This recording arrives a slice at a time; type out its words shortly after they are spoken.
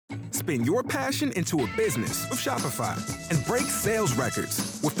Spin your passion into a business with Shopify and break sales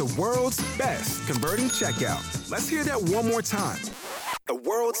records with the world's best converting checkout. Let's hear that one more time. The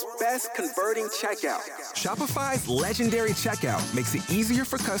world's best converting checkout. Shopify's legendary checkout makes it easier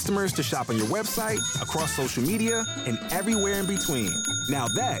for customers to shop on your website, across social media, and everywhere in between. Now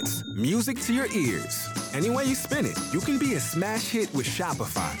that's music to your ears. Any way you spin it, you can be a smash hit with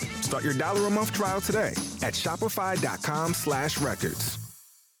Shopify. Start your $1 a month trial today at shopify.com/records.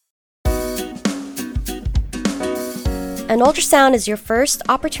 An ultrasound is your first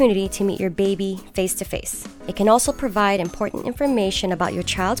opportunity to meet your baby face-to-face. It can also provide important information about your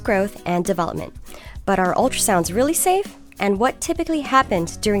child's growth and development. But are ultrasounds really safe? And what typically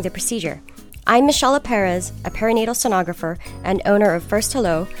happens during the procedure? I'm Michelle Perez, a perinatal sonographer and owner of First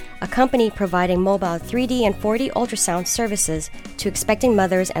Hello, a company providing mobile 3D and 4D ultrasound services to expecting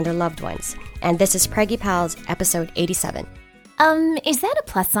mothers and their loved ones. And this is Preggy Pals, episode 87. Is that a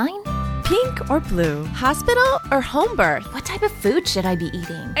plus sign? Pink or blue? Hospital or home birth? What type of food should I be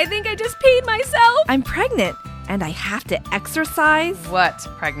eating? I think I just peed myself. I'm pregnant, and I have to exercise. What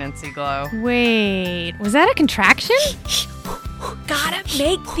pregnancy glow? Wait, was that a contraction? Gotta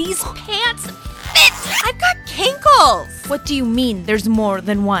make these pants fit. I've got kinkles. What do you mean there's more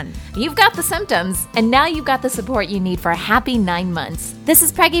than one? You've got the symptoms, and now you've got the support you need for a happy 9 months. This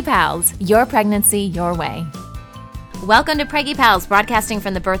is Preggy Pals, your pregnancy, your way. Welcome to Preggy Pals, broadcasting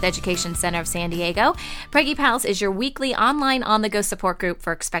from the Birth Education Center of San Diego. Preggy Pals is your weekly online on-the-go support group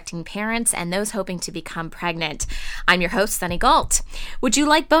for expecting parents and those hoping to become pregnant. I'm your host, Sunny Galt. Would you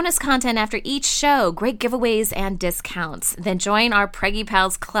like bonus content after each show, great giveaways, and discounts? Then join our Preggy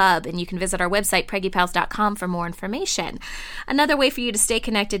Pals Club, and you can visit our website, preggypals.com, for more information. Another way for you to stay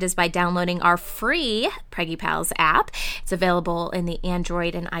connected is by downloading our free Preggy Pals app. It's available in the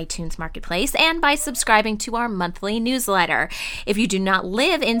Android and iTunes marketplace, and by subscribing to our monthly newsletter. If you do not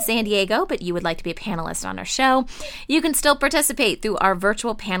live in San Diego, but you would like to be a panelist on our show, you can still participate through our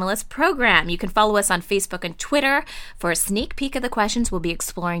virtual panelist program. You can follow us on Facebook and Twitter for a sneak peek of the questions we'll be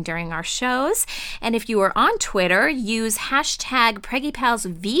exploring during our shows. And if you are on Twitter, use hashtag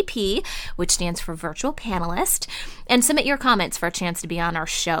PreggyPalsVP, which stands for virtual panelist, and submit your comments for a chance to be on our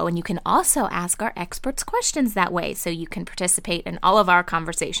show. And you can also ask our experts questions that way, so you can participate in all of our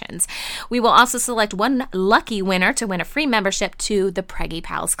conversations. We will also select one lucky winner to win a free membership to the Preggy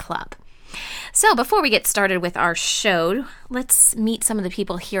Pals Club. So before we get started with our show, let's meet some of the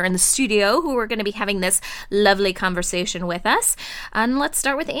people here in the studio who are going to be having this lovely conversation with us. And let's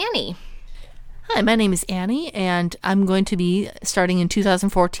start with Annie. Hi, my name is Annie, and I'm going to be starting in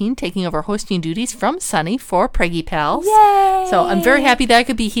 2014, taking over hosting duties from Sunny for Preggy Pals. Yay! So I'm very happy that I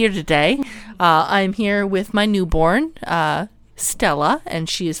could be here today. I'm here with my newborn, Stella, and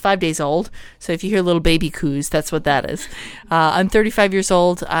she is 5 days old. So if you hear little baby coos, that's what that is. I'm 35 years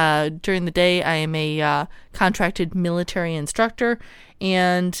old. During the day, I am a contracted military instructor,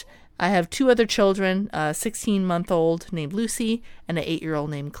 and I have two other children, a 16-month-old named Lucy and an 8-year-old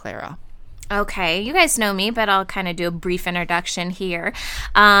named Clara. Okay, you guys know me, but I'll kind of do a brief introduction here.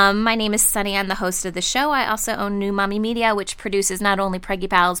 My name is Sunny. I'm the host of the show. I also own New Mommy Media, which produces not only Preggy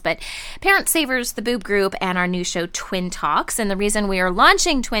Pals, but Parent Savers, the Boob Group, and our new show, Twin Talks. And the reason we are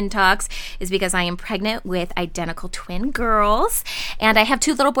launching Twin Talks is because I am pregnant with identical twin girls, and I have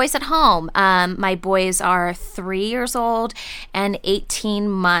two little boys at home. My boys are 3 years old and 18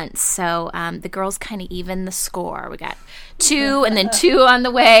 months, so the girls kind of even the score. We got 2 and then 2 on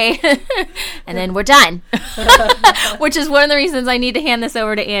the way. And then we're done, which is one of the reasons I need to hand this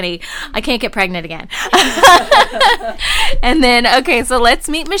over to Annie. I can't get pregnant again. And then, okay, so let's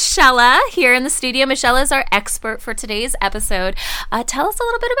meet Michelle here in the studio. Michelle is our expert for today's episode. Tell us a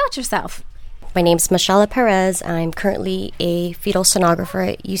little bit about yourself. My name's Michelle Perez. I'm currently a fetal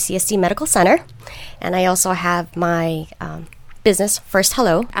sonographer at UCSD Medical Center, and I also have my business, First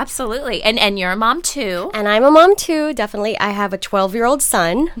Hello. Absolutely. And you're a mom too. And I'm a mom too, definitely. I have a 12-year-old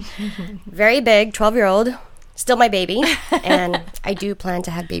son, very big, 12-year-old, still my baby, and I do plan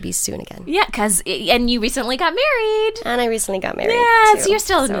to have babies soon again. Yeah, and you recently got married. And I recently got married, yeah, too. So you're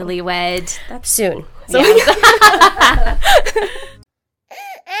still newlywed. That's soon. So yeah.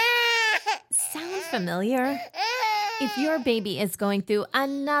 Sounds familiar? If your baby is going through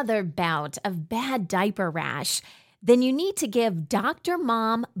another bout of bad diaper rash, then you need to give Dr.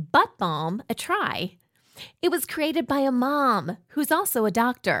 Mom Butt Balm a try. It was created by a mom who's also a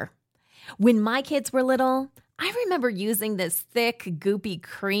doctor. When my kids were little, I remember using this thick, goopy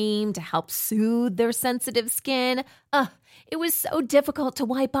cream to help soothe their sensitive skin. It was so difficult to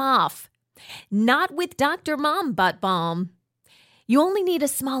wipe off. Not with Dr. Mom Butt Balm. You only need a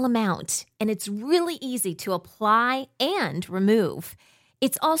small amount, and it's really easy to apply and remove.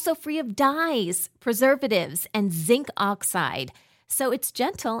 It's also free of dyes, preservatives, and zinc oxide, so it's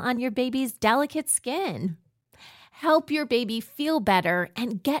gentle on your baby's delicate skin. Help your baby feel better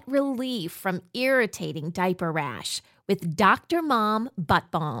and get relief from irritating diaper rash with Dr. Mom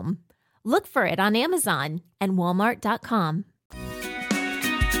Butt Balm. Look for it on Amazon and Walmart.com.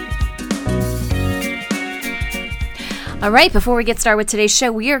 All right, before we get started with today's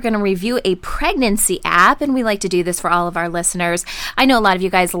show, we are going to review a pregnancy app, and we like to do this for all of our listeners. I know a lot of you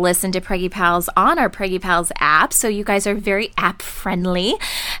guys listen to Preggy Pals on our Preggy Pals app, so you guys are very app-friendly,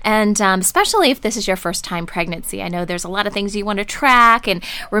 and especially if this is your first time pregnancy. I know there's a lot of things you want to track and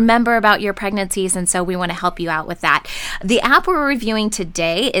remember about your pregnancies, and so we want to help you out with that. The app we're reviewing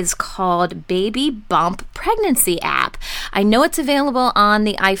today is called Baby Bump Pregnancy App. I know it's available on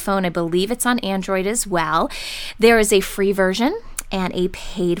the iPhone. I believe it's on Android as well. There is a free version and a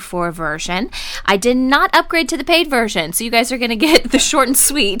paid-for version. I did not upgrade to the paid version, so you guys are going to get the short and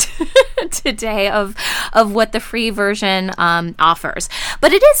sweet today of what the free version offers.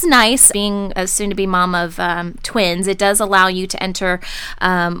 But it is nice, being a soon-to-be mom of twins. It does allow you to enter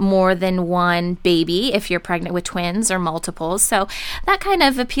more than one baby if you're pregnant with twins or multiples, so that kind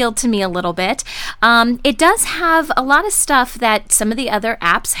of appealed to me a little bit. It does have a lot of stuff that some of the other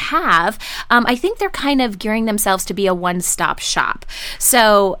apps have. I think they're kind of gearing themselves to be a one-stop shop.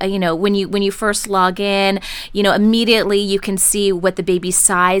 So, when you first log in, immediately you can see what the baby's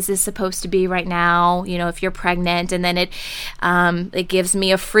size is supposed to be right now, if you're pregnant, and then it gives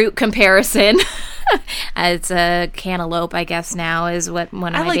me a fruit comparison. It's a cantaloupe, I guess now is what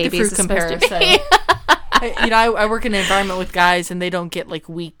one of my babies is supposed to be. I work in an environment with guys, and they don't get like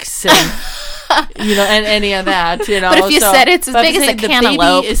weeks and and any of that. But if you said it's as big as a cantaloupe,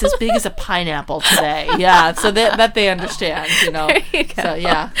 the baby is as big as a pineapple today. Yeah, so that they understand. There you go. So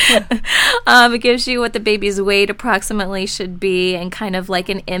yeah, it gives you what the baby's weight approximately should be, and kind of like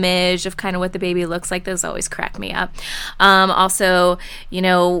an image of kind of what the baby looks like. Those always crack me up. Also,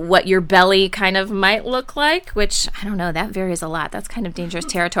 what your belly kind of might look like, which I don't know. That varies a lot. That's kind of dangerous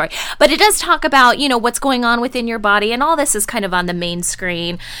territory. But it does talk about what's going on within your body, and all this is kind of on the main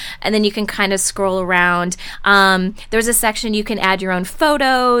screen, and then you can kind of scroll around. There's a section you can add your own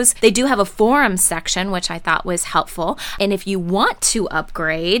photos. They do have a forum section, which I thought was helpful. And if you want to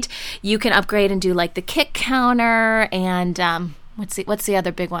upgrade, you can upgrade and do like the kick counter and what's the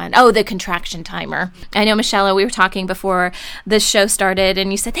other big one? Oh, the contraction timer. I know, Michelle, we were talking before the show started,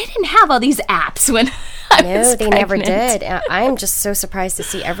 and you said they didn't have all these apps when I was pregnant. No, they never did. I'm just so surprised to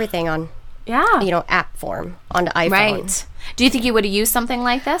see everything on app form on the iPhone. Right. Do you think you would have used something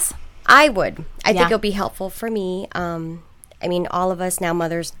like this? I would. I think it'll be helpful for me. All of us now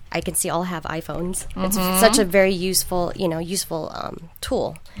mothers, I can see all have iPhones. Mm-hmm. It's such a very useful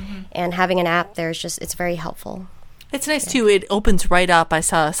tool. Mm-hmm. And having an app there it's very helpful. It's nice too. It opens right up. I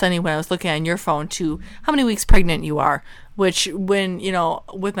saw Sunny when I was looking on your phone to how many weeks pregnant you are, which when,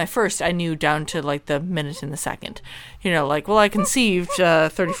 with my first, I knew down to like the minute and the second. I conceived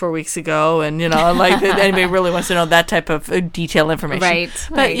 34 weeks ago, and, anybody really wants to know that type of detailed information. Right.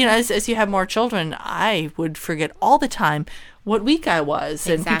 But, as you have more children, I would forget all the time what week I was.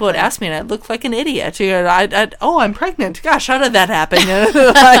 And people would ask me, and I'd look like an idiot. I'm pregnant. Gosh, how did that happen?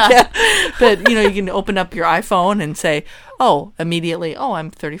 But, you can open up your iPhone and say, immediately, I'm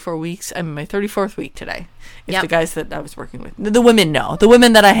 34 weeks. I'm in my 34th week today. If the guys that I was working with, the women know. The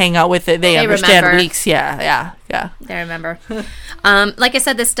women that I hang out with, they understand remember. Weeks. Yeah. They remember. Like I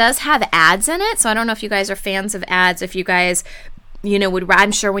said, this does have ads in it, so I don't know if you guys are fans of ads. If you guys,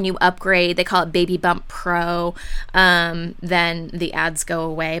 I'm sure when you upgrade, they call it Baby Bump Pro, then the ads go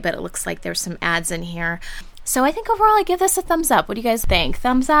away, but it looks like there's some ads in here. So I think overall I give this a thumbs up. What do you guys think?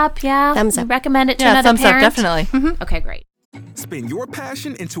 Thumbs up? Yeah? Thumbs up. Recommend it to another thumbs parent? Up, definitely. Mm-hmm. Okay, great. Spin your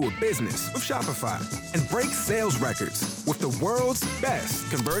passion into a business with Shopify and break sales records with the world's best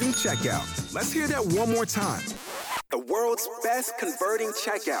converting checkout. Let's hear that one more time. The world's best converting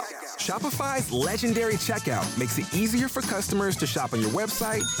checkout. Shopify's legendary checkout makes it easier for customers to shop on your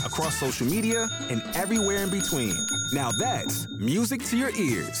website, across social media, and everywhere in between. Now that's music to your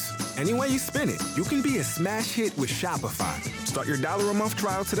ears. Any way you spin it, you can be a smash hit with Shopify. Start your $1 a month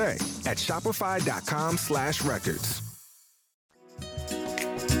trial today at shopify.com/records.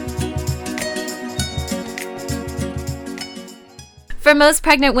 For most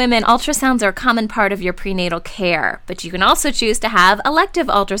pregnant women, ultrasounds are a common part of your prenatal care, but you can also choose to have elective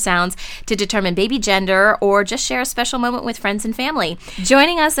ultrasounds to determine baby gender or just share a special moment with friends and family.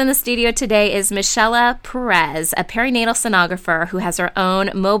 Joining us in the studio today is Michelle Perez, a perinatal sonographer who has her own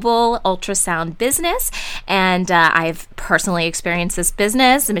mobile ultrasound business, and I've personally experienced this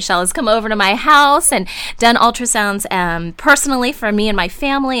business. Michelle has come over to my house and done ultrasounds personally for me and my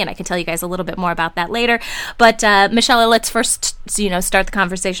family, and I can tell you guys a little bit more about that later. But Michelle, let's first start the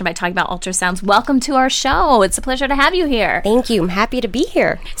conversation by talking about ultrasounds. Welcome to our show. It's a pleasure to have you here. Thank you. I'm happy to be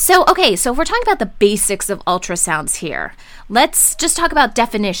here. So if we're talking about the basics of ultrasounds here, let's just talk about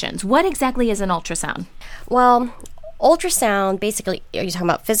definitions. What exactly is an ultrasound? Well, ultrasound, basically, are you talking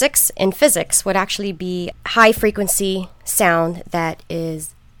about physics? In physics would actually be high frequency sound that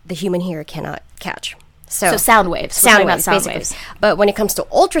is the human ear cannot catch. So sound waves. Sound waves, basically. But when it comes to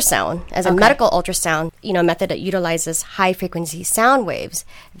ultrasound, as a medical ultrasound, a method that utilizes high frequency sound waves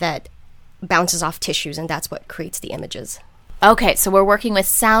that bounces off tissues, and that's what creates the images. Okay, so we're working with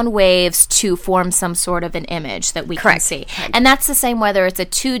sound waves to form some sort of an image that we can see. And that's the same whether it's a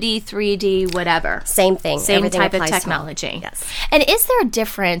 2D, 3D, whatever. Same thing. Same Everything type of applies technology. Yes. And is there a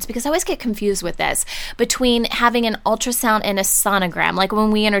difference, because I always get confused with this, between having an ultrasound and a sonogram? Like when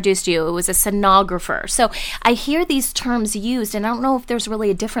we introduced you, it was a sonographer. So I hear these terms used, and I don't know if there's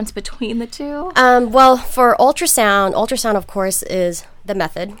really a difference between the two. Well, for ultrasound, of course, is the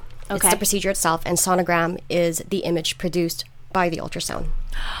method. Okay. It's the procedure itself, and sonogram is the image produced by the ultrasound.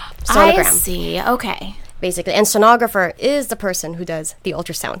 Sonogram. I see. Okay. Basically. And sonographer is the person who does the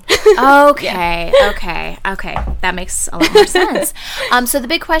ultrasound. Okay. That makes a lot more sense. So the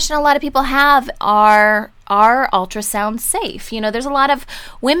big question a lot of people have are ultrasounds safe? There's a lot of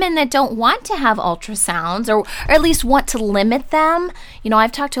women that don't want to have ultrasounds or at least want to limit them.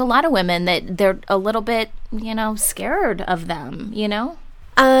 I've talked to a lot of women that they're a little bit, scared of them,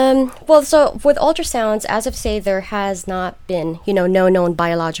 Well, so with ultrasounds, as of say, there has not been, no known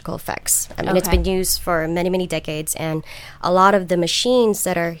biological effects. I mean, It's been used for many, many decades, and a lot of the machines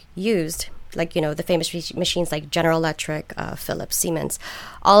that are used, like, the famous machines like General Electric, Philips, Siemens,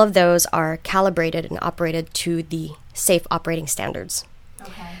 all of those are calibrated and operated to the safe operating standards.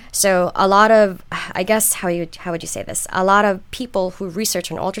 Okay. So a lot of, I guess, how would you say this? A lot of people who research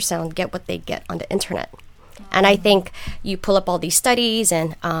an ultrasound get what they get on the internet. And I think you pull up all these studies,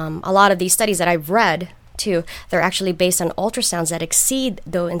 and a lot of these studies that I've read, too, they're actually based on ultrasounds that exceed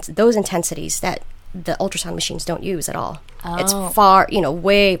those intensities that the ultrasound machines don't use at all. Oh. It's far,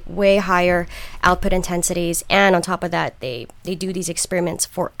 way, way higher output intensities. And on top of that, they do these experiments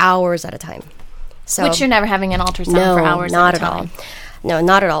for hours at a time. So, which you're never having an ultrasound for hours at a time. All. No,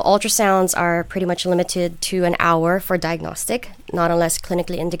 not at all. Ultrasounds are pretty much limited to an hour for diagnostic, not unless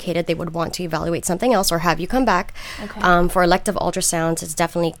clinically indicated they would want to evaluate something else or have you come back. Okay. For elective ultrasounds, it's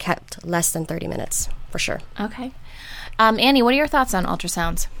definitely kept less than 30 minutes, for sure. Okay. Annie, what are your thoughts on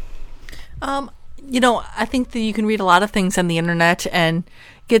ultrasounds? I think that you can read a lot of things on the internet and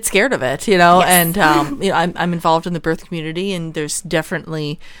get scared of it, Yes. And, I'm involved in the birth community, and there's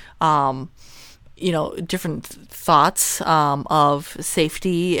definitely different thoughts of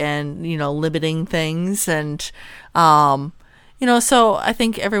safety and, limiting things. And, so I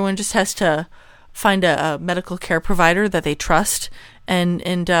think everyone just has to find a medical care provider that they trust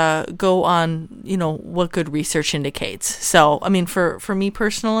and go on, what good research indicates. So, I mean, for me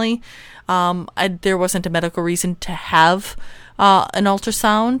personally, there wasn't a medical reason to have an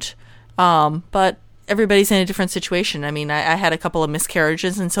ultrasound, but everybody's in a different situation. I mean, I had a couple of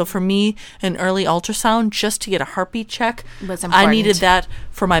miscarriages, and so for me, an early ultrasound just to get a heartbeat check was important. I needed that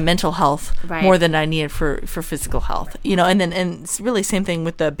for my mental health more than I needed for physical health. And it's really same thing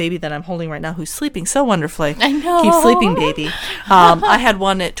with the baby that I'm holding right now, who's sleeping so wonderfully. I know. Keep sleeping, baby. I had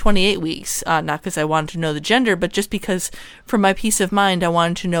one at 28 weeks, not because I wanted to know the gender, but just because for my peace of mind, I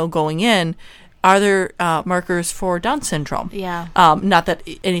wanted to know going in, are there markers for Down syndrome? Yeah. Not that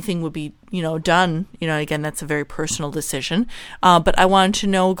anything would be, done. Again, that's a very personal decision. But I wanted to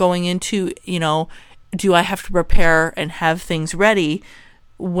know going into, do I have to prepare and have things ready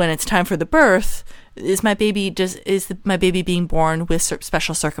when it's time for the birth? Is my baby being born with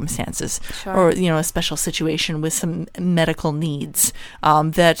special circumstances, or a special situation with some medical needs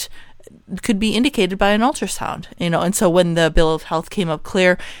that could be indicated by an ultrasound, and so when the bill of health came up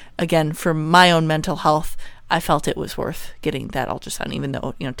clear, again, for my own mental health, I felt it was worth getting that ultrasound, even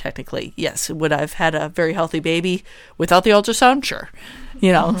though, technically, yes, would I have had a very healthy baby without the ultrasound? Sure.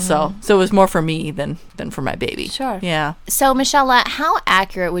 So it was more for me than for my baby. Sure. Yeah. So, Michelle, how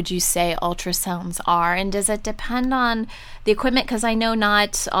accurate would you say ultrasounds are? And does it depend on the equipment? Because I know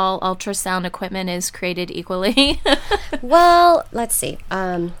not all ultrasound equipment is created equally. Well, let's see.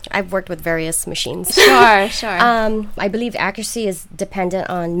 I've worked with various machines. Sure. I believe accuracy is dependent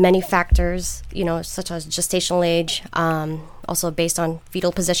on many factors, such as gestational age. Also based on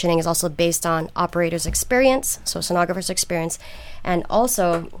fetal positioning, is also based on operator's experience, so sonographer's experience, and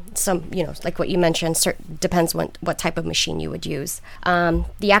also some, like what you mentioned, depends what type of machine you would use.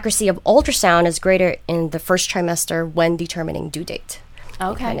 The accuracy of ultrasound is greater in the first trimester when determining due date.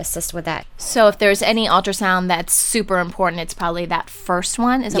 Okay. Kind of assist with that. So if there's any ultrasound that's super important, it's probably that first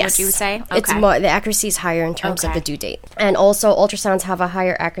one. Is that Yes. what you would say? Okay. It's more, the accuracy is higher in terms of Okay. the due date. And also ultrasounds have a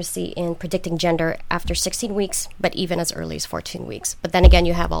higher accuracy in predicting gender after 16 weeks, but even as early as 14 weeks. But then again,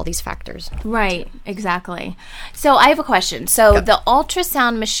 you have all these factors. Right, exactly. So I have a question. So the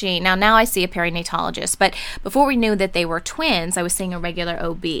ultrasound machine, now I see a perinatologist, but before we knew that they were twins, I was seeing a regular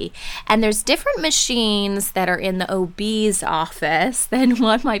OB. And there's different machines that are in the OB's office than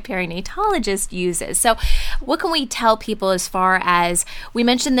what my perinatologist uses. So what can we tell people as far as, we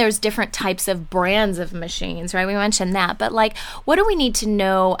mentioned there's different types of brands of machines, right? We mentioned that, but what do we need to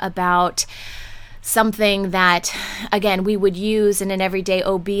know about something that, again, we would use in an everyday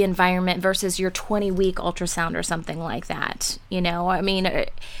OB environment versus your 20-week ultrasound or something like that? I mean,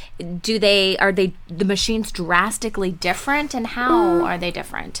 are the machines drastically different, and how are they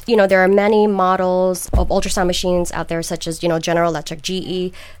different? There are many models of ultrasound machines out there, such as, General Electric,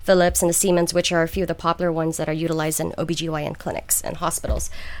 GE, Philips, and the Siemens, which are a few of the popular ones that are utilized in OBGYN clinics and hospitals.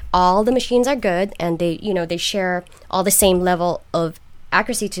 All the machines are good, and they share all the same level of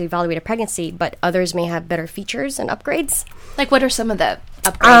accuracy to evaluate a pregnancy, but others may have better features and upgrades. What are some of the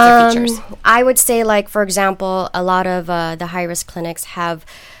upgrades or features? I would say, for example, a lot of the high-risk clinics have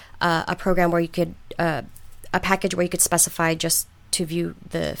a program where you could, a package where you could specify just to view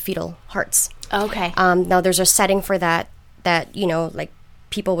the fetal hearts. Okay. Now, there's a setting for that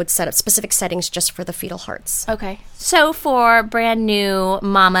people would set up specific settings just for the fetal hearts. Okay. So for brand new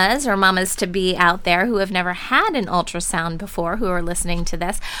mamas or mamas to be out there who have never had an ultrasound before, who are listening to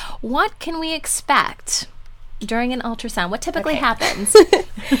this, what can we expect during an ultrasound? What typically happens?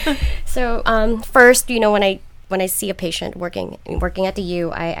 So first, when I see a patient working at the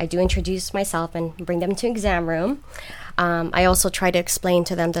U, I do introduce myself and bring them to exam room. I also try to explain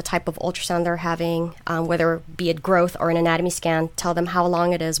to them the type of ultrasound they're having, whether be it growth or an anatomy scan, tell them how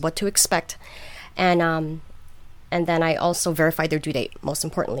long it is, what to expect. And then I also verify their due date, most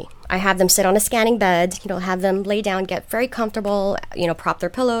importantly. I have them sit on a scanning bed, have them lay down, get very comfortable, prop their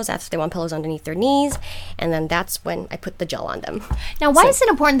pillows, ask if they want pillows underneath their knees, and then that's when I put the gel on them. Now, why is it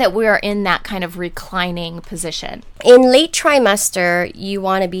important that we are in that kind of reclining position? In late trimester, you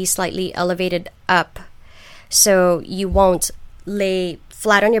want to be slightly elevated up, so you won't lay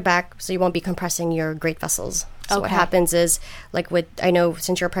flat on your back, so you won't be compressing your great vessels. So what happens is, I know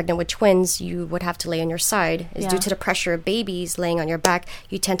since you're pregnant with twins, you would have to lay on your side. Due to the pressure of babies laying on your back,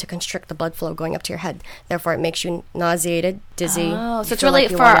 you tend to constrict the blood flow going up to your head. Therefore, it makes you nauseated, dizzy. Oh, so it's really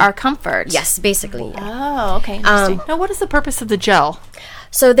for our comfort. Yes, basically. Yeah. Oh, okay. Interesting. Now, what is the purpose of the gel?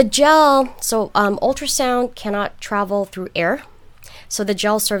 So the gel, ultrasound cannot travel through air. So the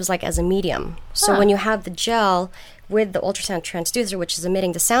gel serves as a medium. So when you have the gel with the ultrasound transducer, which is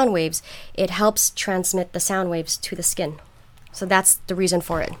emitting the sound waves, it helps transmit the sound waves to the skin. So that's the reason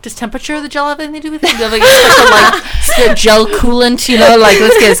for it. Does temperature of the gel have anything to do with it? Do you have the gel coolant,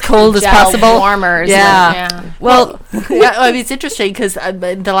 let's get as cold as possible? Warmers. Yeah. Well, it's interesting because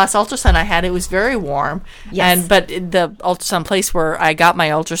the last ultrasound I had, it was very warm. Yes. But the ultrasound place where I got my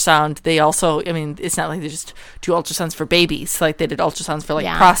ultrasound, they also, it's not like they just do ultrasounds for babies. They did ultrasounds for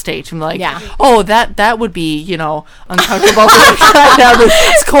prostate. I'm that would be, uncomfortable to have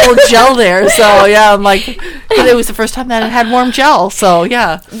this cold gel there. So I'm but it was the first time that it had warm gel, so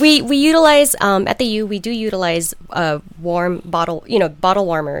we utilize at the U, we do utilize warm bottle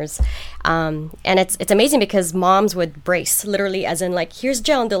warmers, and it's amazing because moms would brace literally, as in here's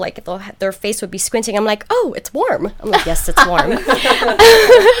gel, and they're their face would be squinting. I'm like, oh, it's warm. I'm like, yes, it's warm.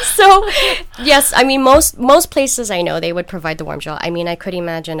 So yes, most places I know they would provide the warm gel. I could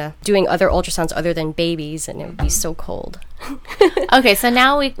imagine doing other ultrasounds other than babies, and it would be so cold. Okay, so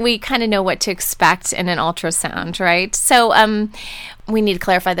now we kind of know what to expect in an ultrasound, right? So we need to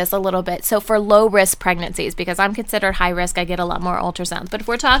clarify this a little bit. So for low-risk pregnancies, because I'm considered high-risk, I get a lot more ultrasounds. But if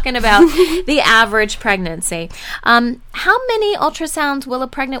we're talking about the average pregnancy, how many ultrasounds will a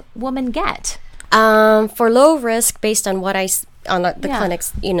pregnant woman get? For low risk, based on what the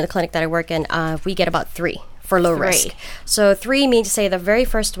clinics, the clinic that I work in, we get about 3 for low risk. So 3 means to say the very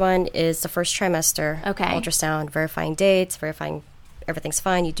first one is the first trimester ultrasound, verifying dates, verifying everything's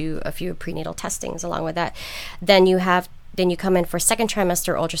fine. You do a few prenatal testings along with that. Then you come in for second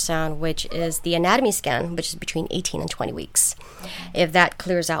trimester ultrasound, which is the anatomy scan, which is between 18 and 20 weeks. If that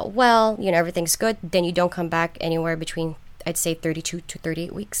clears out well, everything's good, then you don't come back anywhere between, I'd say, 32 to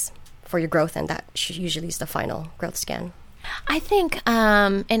 38 weeks for your growth, and that usually is the final growth scan. I think,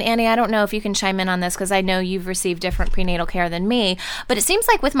 and Annie, I don't know if you can chime in on this because I know you've received different prenatal care than me, but it seems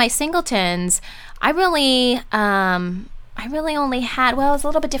like with my singletons, I really only had, well, it was a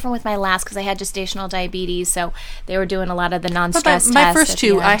little bit different with my last because I had gestational diabetes, so they were doing a lot of the non-stress tests. My first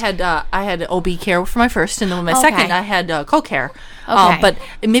 2, I had OB care for my first, and then with my second, I had co-care. But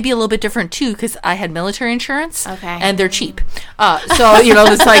it may be a little bit different, too, because I had military insurance, and they're cheap. So,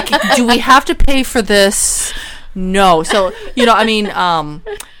 it's like, do we have to pay for this? No. So,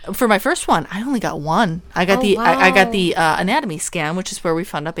 for my first one, I only got 1. I got I got the anatomy scan, which is where we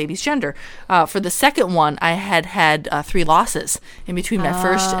found out baby's gender. For the second one, I had 3 losses in between my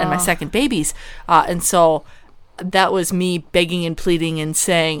first and my second babies. And so that was me begging and pleading and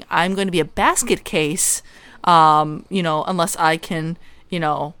saying, I'm going to be a basket case, unless I can,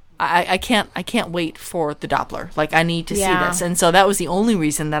 I can't wait for the Doppler. Like, I need to see this. And so that was the only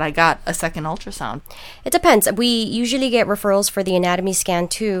reason that I got a second ultrasound. It depends. We usually get referrals for the anatomy scan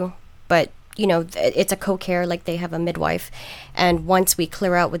too, but it's a co-care, like they have a midwife, and once we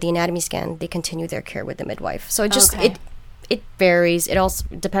clear out with the anatomy scan, they continue their care with the midwife. So it varies. It also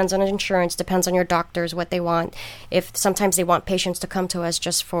depends on insurance, depends on your doctors, what they want. If sometimes they want patients to come to us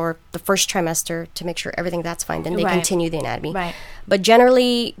just for the first trimester to make sure everything that's fine, then they continue the anatomy. Right. But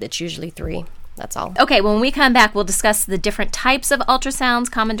generally, it's usually 3. That's all. Okay, when we come back, we'll discuss the different types of ultrasounds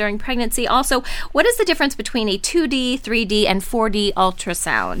common during pregnancy. Also, what is the difference between a 2D, 3D, and 4D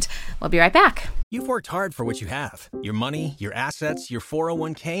ultrasound? We'll be right back. You've worked hard for what you have. Your money, your assets, your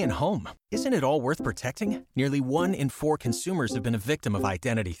 401k, and home. Isn't it all worth protecting? Nearly 1 in 4 consumers have been a victim of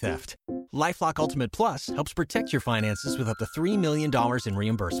identity theft. LifeLock Ultimate Plus helps protect your finances with up to $3 million in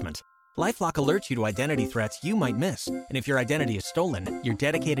reimbursement. LifeLock alerts you to identity threats you might miss. And if your identity is stolen, your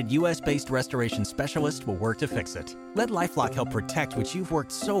dedicated U.S.-based restoration specialist will work to fix it. Let LifeLock help protect what you've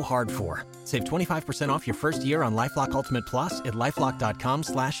worked so hard for. Save 25% off your first year on LifeLock Ultimate Plus at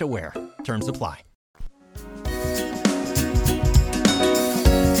LifeLock.com/aware. Terms apply.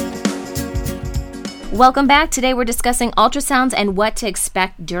 Welcome back. Today we're discussing ultrasounds and what to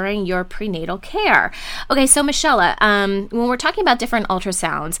expect during your prenatal care. Okay, so Michelle, when we're talking about different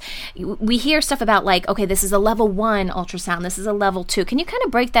ultrasounds, we hear stuff about like, okay, this is a level 1 ultrasound, this is a level 2. Can you kind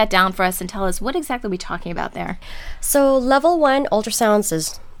of break that down for us and tell us what exactly we're talking about there? So level 1 ultrasounds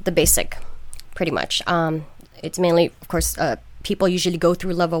is the basic, pretty much. It's mainly, of course, people usually go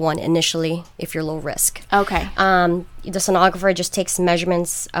through level 1 initially if you're low risk. Okay. The sonographer just takes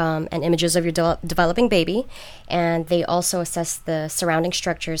measurements and images of your developing baby, and they also assess the surrounding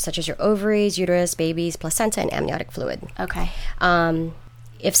structures such as your ovaries, uterus, baby's placenta, and amniotic fluid. Okay.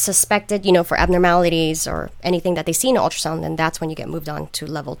 If suspected, for abnormalities or anything that they see in an ultrasound, then that's when you get moved on to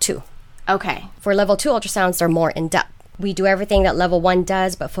level 2. Okay. For level 2 ultrasounds, they're more in-depth. We do everything that level 1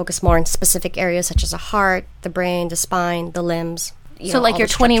 does, but focus more on specific areas such as the heart, the brain, the spine, the limbs. So like your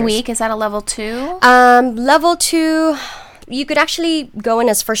 20-week, is that a level 2? Level 2, you could actually go in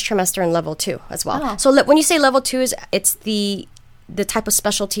as first trimester in level 2 as well. Oh. So when you say level 2, it's the type of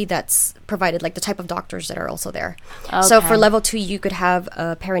specialty that's provided, like the type of doctors that are also there. Okay. So for level 2, you could have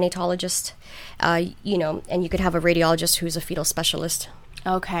a perinatologist, and you could have a radiologist who's a fetal specialist.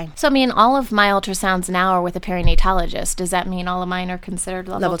 Okay. So, I mean, all of my ultrasounds now are with a perinatologist. Does that mean all of mine are considered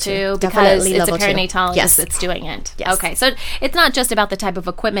level 2? Because it's a perinatologist that's doing it. Yes. Okay. So, it's not just about the type of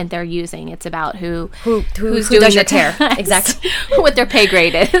equipment they're using. It's about who's doing does your care. Exactly. What their pay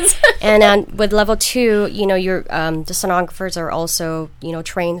grade is. And with level 2, your the sonographers are also,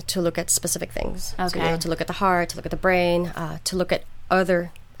 trained to look at specific things. Okay. So, to look at the heart, to look at the brain, to look at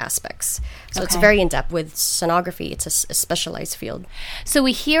other aspects. So it's very in-depth. With sonography, it's a specialized field. So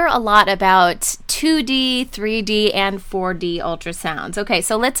we hear a lot about 2D, 3D, and 4D ultrasounds. Okay,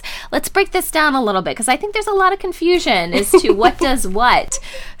 so let's break this down a little bit, because I think there's a lot of confusion as to what does what.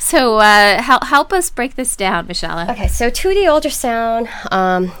 So help us break this down, Michelle. Okay, so 2D ultrasound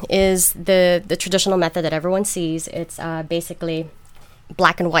is the traditional method that everyone sees. It's basically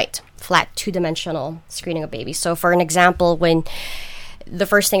black and white, flat, 2-dimensional screening of babies. So for an example, when the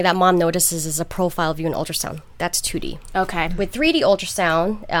first thing that mom notices is a profile view in ultrasound. That's 2D. Okay. With 3D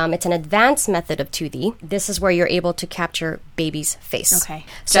ultrasound, it's an advanced method of 2D. This is where you're able to capture baby's face. Okay.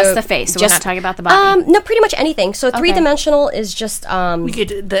 Just the face. So we're not talking about the body. No, pretty much anything. So three-dimensional is just... we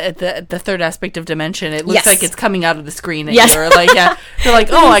get the third aspect of dimension. It looks Yes. like it's coming out of the screen. And Yes. you're like, you're like,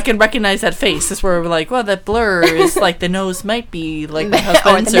 oh, I can recognize that face. This is where we're like, well, that blur is like the nose might be like my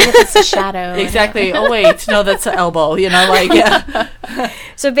husband's. Or it's a shadow. Exactly. Oh, wait. No, that's an elbow. Like, yeah.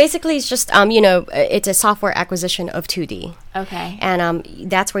 So basically, it's just, it's a software acquisition of 2D. Okay. And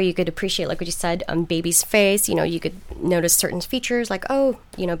that's where you could appreciate, like what you said, baby's face. You could notice certain features like,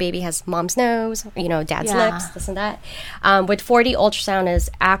 baby has mom's nose, dad's lips, this and that. With 4D ultrasound is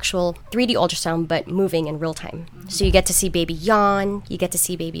actual 3D ultrasound, but moving in real time. So you get to see baby yawn, you get to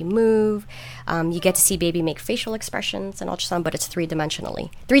see baby move, you get to see baby make facial expressions in ultrasound, but it's three-dimensionally,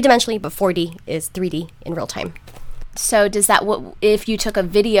 but 4D is 3D in real time. So does that, if you took a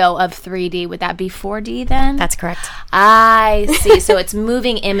video of 3D, would that be 4D then? That's correct. I see. So it's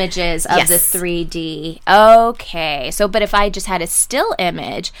moving images of Yes. the 3D. Okay. So, but if I just had a still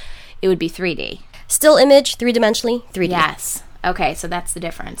image, it would be 3D. Still image, three-dimensionally, 3D. Yes. Okay. So that's the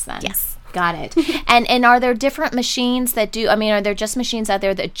difference then. Yes. Got it. And are there different machines that do, are there just machines out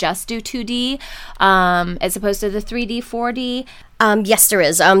there that just do 2D as opposed to the 3D, 4D? Yes, there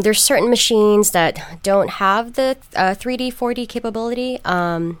is. There's certain machines that don't have the 3D, 4D capability.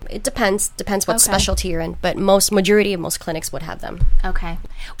 It depends what specialty you're in, but majority of most clinics would have them. Okay.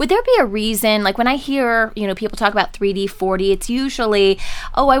 Would there be a reason, like when I hear, people talk about 3D, 4D, it's usually,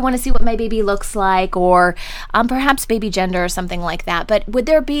 I want to see what my baby looks like, or perhaps baby gender or something like that. But would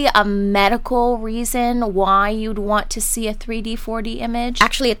there be a medical reason why you'd want to see a 3D, 4D image?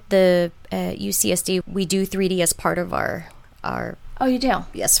 Actually, at the UCSD, we do 3D as part of our Oh, you do?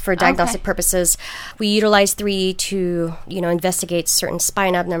 Yes, for diagnostic purposes. We utilize 3D to, investigate certain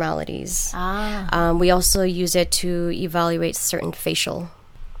spine abnormalities. We also use it to evaluate certain facial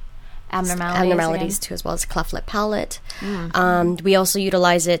abnormalities too, as well as cleft lip palate. We also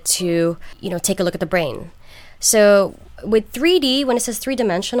utilize it to, take a look at the brain. So with 3D, when it says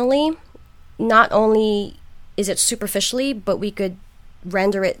three-dimensionally, not only is it superficially, but we could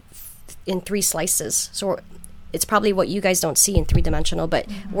render it in 3 slices. So it's probably what you guys don't see in three-dimensional, but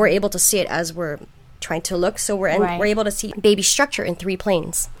we're able to see it as we're trying to look. So we're able to see baby structure in 3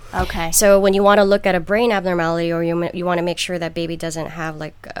 planes. Okay. So when you want to look at a brain abnormality, or you want to make sure that baby doesn't have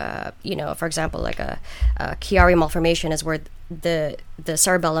for example, like a Chiari malformation is where the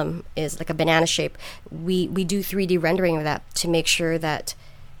cerebellum is like a banana shape. We do 3D rendering of that to make sure that,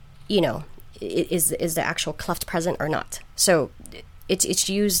 is the actual cleft present or not. So it's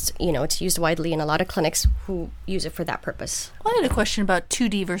used, it's used widely in a lot of clinics who use it for that purpose. Well, I had a question about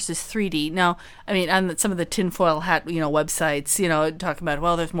 2D versus 3D. Now, on some of the tinfoil hat, websites, talking about,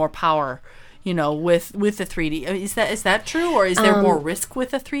 well, there's more power, with the 3D. Is that true, or is there more risk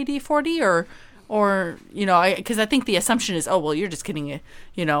with a 3D, 4D, or because I think the assumption is, you're just getting a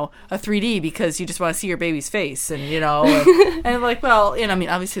 3D because you just want to see your baby's face, and and like, well,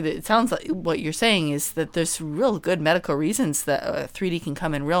 obviously it sounds like what you're saying is that there's real good medical reasons that 3D can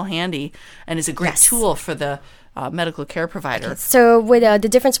come in real handy and is a great tool for the medical care provider. So with the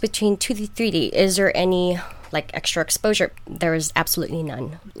difference between 2D, 3D, is there any extra exposure? There is absolutely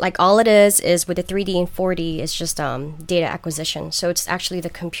none. All it is with the 3D and 4D is just data acquisition. So it's actually the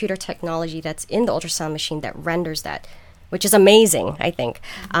computer technology that's in the ultrasound machine that renders that, which is amazing, I think.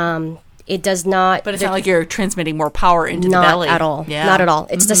 It does not... But it's not like you're transmitting more power into the belly. Not at all. Yeah. Not at all.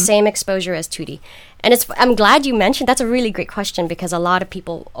 It's the same exposure as 2D. And I'm glad you mentioned, that's a really great question, because a lot of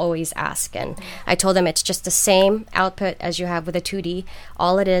people always ask. And I told them it's just the same output as you have with a 2D.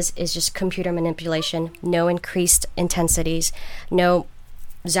 All it is just computer manipulation, no increased intensities, no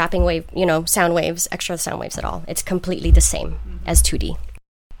zapping wave, sound waves, extra sound waves at all. It's completely the same as 2D.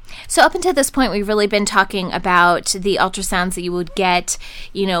 So up until this point, we've really been talking about the ultrasounds that you would get,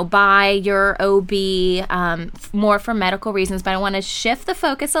 by your OB, more for medical reasons. But I want to shift the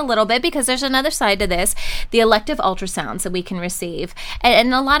focus a little bit, because there's another side to this, the elective ultrasounds that we can receive.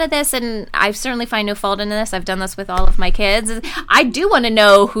 And a lot of this, and I certainly find no fault in this, I've done this with all of my kids, I do want to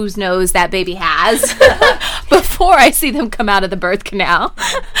know whose nose that baby has before I see them come out of the birth canal.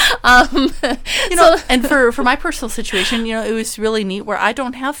 And for my personal situation, it was really neat where I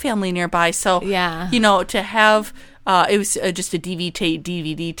don't have family nearby, so to have it was just a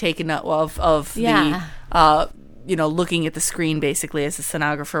DVD taken of the looking at the screen basically as the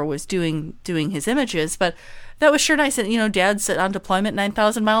sonographer was doing his images, but that was sure nice. And Dad's on deployment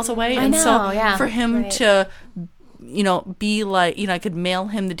 9,000 miles away, for him to be like, I could mail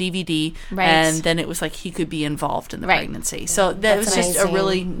him the DVD, Right. and then it was like he could be involved in the Right. pregnancy. So that That's was just a amazing.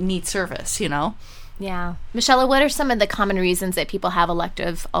 really neat service, Yeah. Michelle, what are some of the common reasons that people have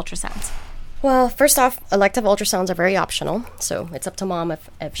elective ultrasounds? Well, first off, elective ultrasounds are very optional, so it's up to mom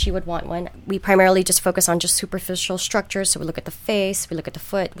if she would want one. We primarily just focus on just superficial structures, so we look at the face, we look at the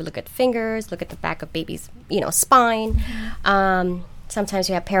foot, we look at the fingers, look at the back of baby's, spine. Sometimes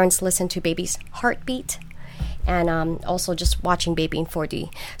we have parents listen to baby's heartbeat, and also just watching baby in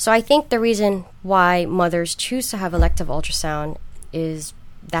 4D. So I think the reason why mothers choose to have elective ultrasound is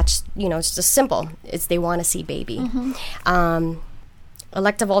that's, it's just simple. It's they want to see baby.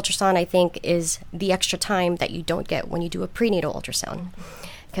 Elective ultrasound, I think, is the extra time that you don't get when you do a prenatal ultrasound.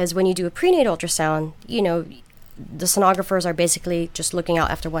 Because when you do a prenatal ultrasound, the sonographers are basically just looking out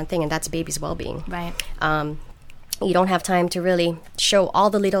after one thing, and that's baby's well-being. Right. You don't have time to really show all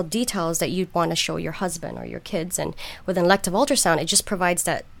the little details that you'd want to show your husband or your kids. And with an elective ultrasound, it just provides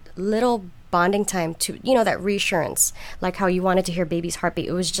that little bonding time to, that reassurance, like how you wanted to hear baby's heartbeat.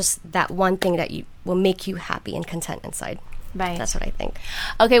 It was just that one thing that will make you happy and content inside. Right. That's what I think.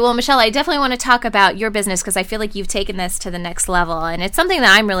 Okay, well, Michelle, I definitely want to talk about your business because I feel like you've taken this to the next level, and it's something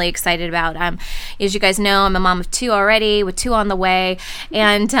that I'm really excited about. As you guys know, I'm a mom of 2 already, with 2 on the way,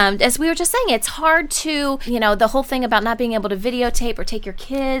 and as we were just saying, it's hard to, the whole thing about not being able to videotape or take your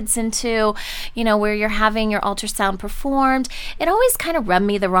kids into, where you're having your ultrasound performed. It always kind of rubbed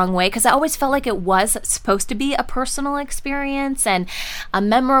me the wrong way because I always felt like it was supposed to be a personal experience and a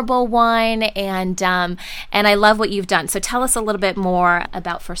memorable one, and I love what you've done. So tell us a little bit more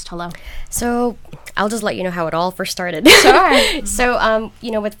about First Hello. So I'll just let you know how it all first started. Sure. So,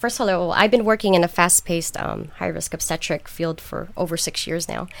 with First Hello, I've been working in a fast-paced, high-risk obstetric field for over 6 years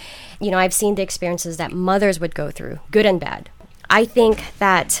now. I've seen the experiences that mothers would go through, good and bad. I think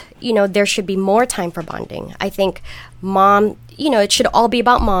that, there should be more time for bonding. I think mom, it should all be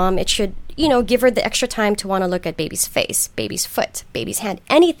about mom. It should, give her the extra time to want to look at baby's face, baby's foot, baby's hand,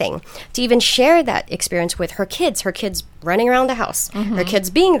 anything, to even share that experience with her kids running around the house, her kids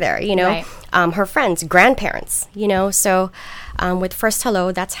being there, Right. Her friends, grandparents, So with First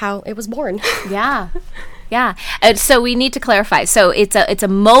Hello, that's how it was born. Yeah. Yeah. So we need to clarify. So it's a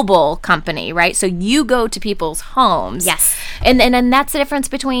mobile company, right? So you go to people's homes. Yes. And that's the difference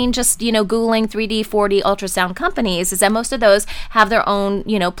between just, Googling 3D, 4D ultrasound companies is that most of those have their own,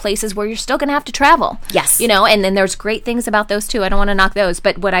 places where you're still going to have to travel. Yes. And then there's great things about those too. I don't want to knock those.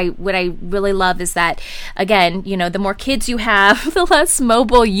 But what I really love is that, again, the more kids you have, the less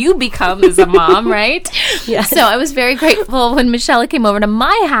mobile you become as a mom, right? Yeah. So I was very grateful when Michelle came over to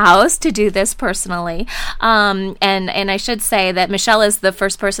my house to do this personally. And I should say that Michelle is the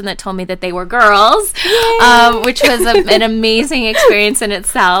first person that told me that they were girls, which was an amazing experience in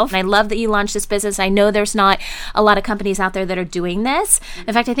itself. And I love that you launched this business. I know there's not a lot of companies out there that are doing this.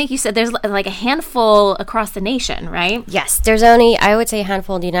 In fact, I think you said there's like a handful across the nation, right? Yes, there's only, I would say, a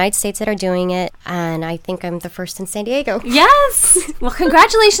handful in the United States that are doing it, and I think I'm the first in San Diego. Yes. Well,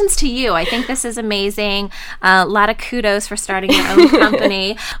 congratulations to you. I think this is amazing. A lot of kudos for starting your own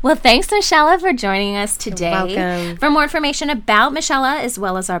company. Well, thanks, Michelle, for joining us today. Welcome. For more information about Michelle, as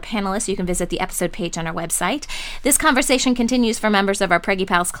well as our panelists, you can visit the episode page on our website. This conversation continues for members of our Preggy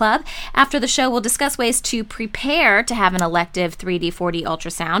Pals Club. After the show, we'll discuss ways to prepare to have an elective 3D, 4D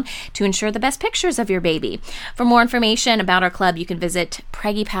ultrasound to ensure the best pictures of your baby. For more information about our club, you can visit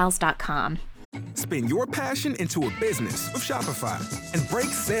preggypals.com. Spin your passion into a business with Shopify and break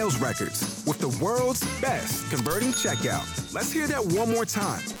sales records with the world's best converting checkout. Let's hear that one more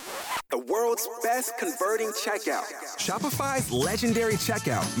time. The world's best converting checkout. Shopify's legendary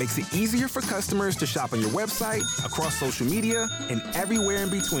checkout makes it easier for customers to shop on your website, across social media, and everywhere in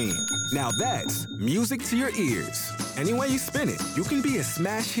between. Now that's music to your ears. Any way you spin it, you can be a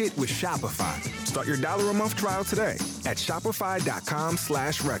smash hit with Shopify. Start your $1 a month trial today at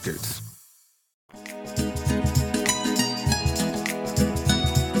shopify.com/records.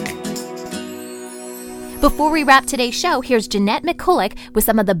 Before we wrap today's show, here's Jeanette McCulloch with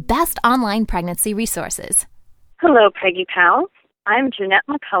some of the best online pregnancy resources. Hello, Peggy Pals. I'm Jeanette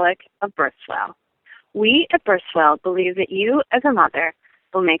McCulloch of Birthwell. We at Birthwell believe that you, as a mother,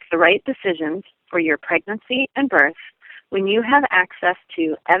 will make the right decisions for your pregnancy and birth when you have access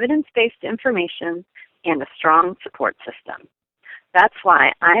to evidence-based information and a strong support system. That's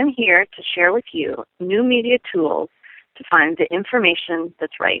why I am here to share with you new media tools to find the information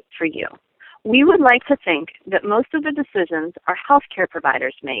that's right for you. We would like to think that most of the decisions our healthcare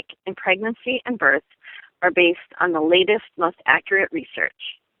providers make in pregnancy and birth are based on the latest, most accurate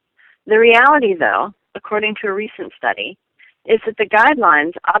research. The reality, though, according to a recent study, is that the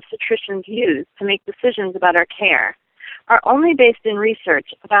guidelines obstetricians use to make decisions about our care are only based in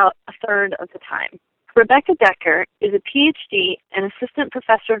research about a third of the time. Rebecca Decker is a PhD and assistant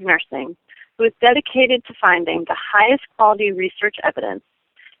professor of nursing who is dedicated to finding the highest quality research evidence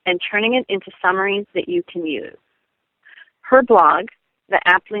and turning it into summaries that you can use. Her blog, the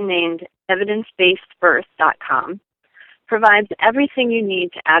aptly named evidencebasedbirth.com, provides everything you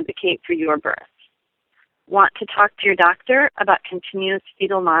need to advocate for your birth. Want to talk to your doctor about continuous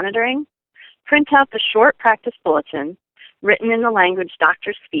fetal monitoring? Print out the short practice bulletin written in the language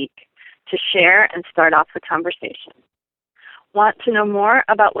doctors speak to share and start off the conversation. Want to know more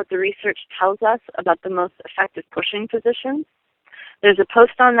about what the research tells us about the most effective pushing positions? There's a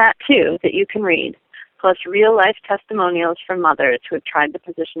post on that, too, that you can read, plus real-life testimonials from mothers who have tried the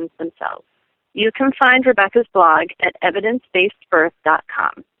positions themselves. You can find Rebecca's blog at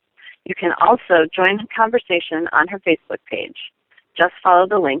evidencebasedbirth.com. You can also join the conversation on her Facebook page. Just follow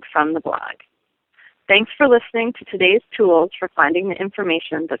the link from the blog. Thanks for listening to today's tools for finding the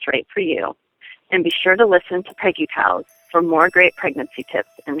information that's right for you. And be sure to listen to Preggy Pals for more great pregnancy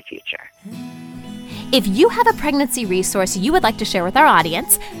tips in the future. If you have a pregnancy resource you would like to share with our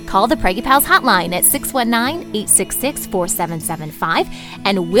audience, call the Preggy Pals hotline at 619-866-4775,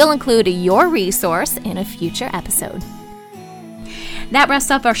 and we'll include your resource in a future episode. That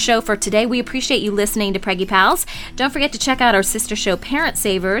wraps up our show for today. We appreciate you listening to Preggy Pals. Don't forget to check out our sister show, Parent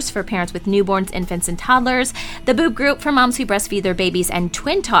Savers, for parents with newborns, infants, and toddlers, the Boob Group for moms who breastfeed their babies, and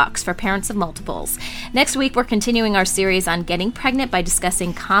Twin Talks for parents of multiples. Next week, we're continuing our series on getting pregnant by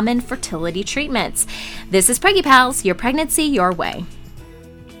discussing common fertility treatments. This is Preggy Pals, your pregnancy your way.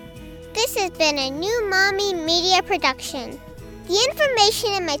 This has been a New Mommy Media production. The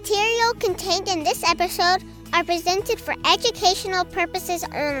information and material contained in this episode are presented for educational purposes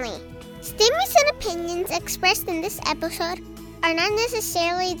only. Statements and opinions expressed in this episode are not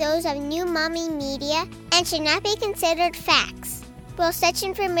necessarily those of New Mommy Media and should not be considered facts. While such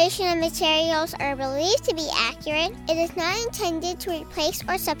information and materials are believed to be accurate, it is not intended to replace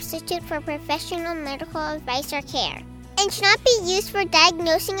or substitute for professional medical advice or care, and should not be used for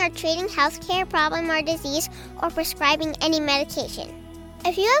diagnosing or treating healthcare problem or disease or prescribing any medication.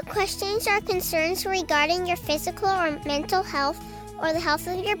 If you have questions or concerns regarding your physical or mental health or the health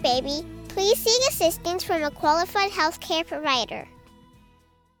of your baby, please seek assistance from a qualified healthcare provider.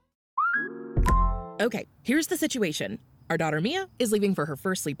 Okay, here's the situation. Our daughter Mia is leaving for her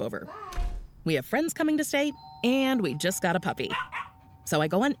first sleepover. We have friends coming to stay, and we just got a puppy. So I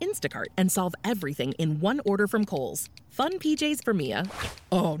go on Instacart and solve everything in one order from Kohl's. Fun PJs for Mia,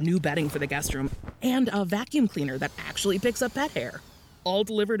 new bedding for the guest room, and a vacuum cleaner that actually picks up pet hair. All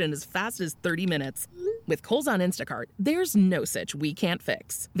delivered in as fast as 30 minutes. With Kohl's on Instacart, there's no such we can't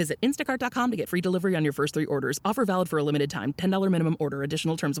fix. Visit instacart.com to get free delivery on your first 3 orders. Offer valid for a limited time. $10 minimum order.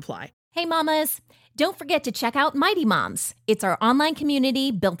 Additional terms apply. Hey mamas, don't forget to check out Mighty Moms. It's our online community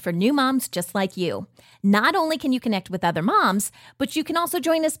built for new moms just like you. Not only can you connect with other moms, but you can also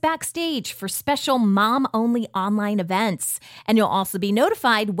join us backstage for special mom-only online events. And you'll also be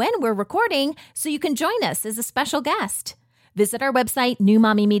notified when we're recording so you can join us as a special guest. Visit our website,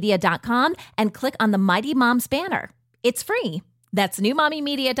 newmommymedia.com, and click on the Mighty Moms banner. It's free. That's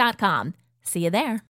newmommymedia.com. See you there.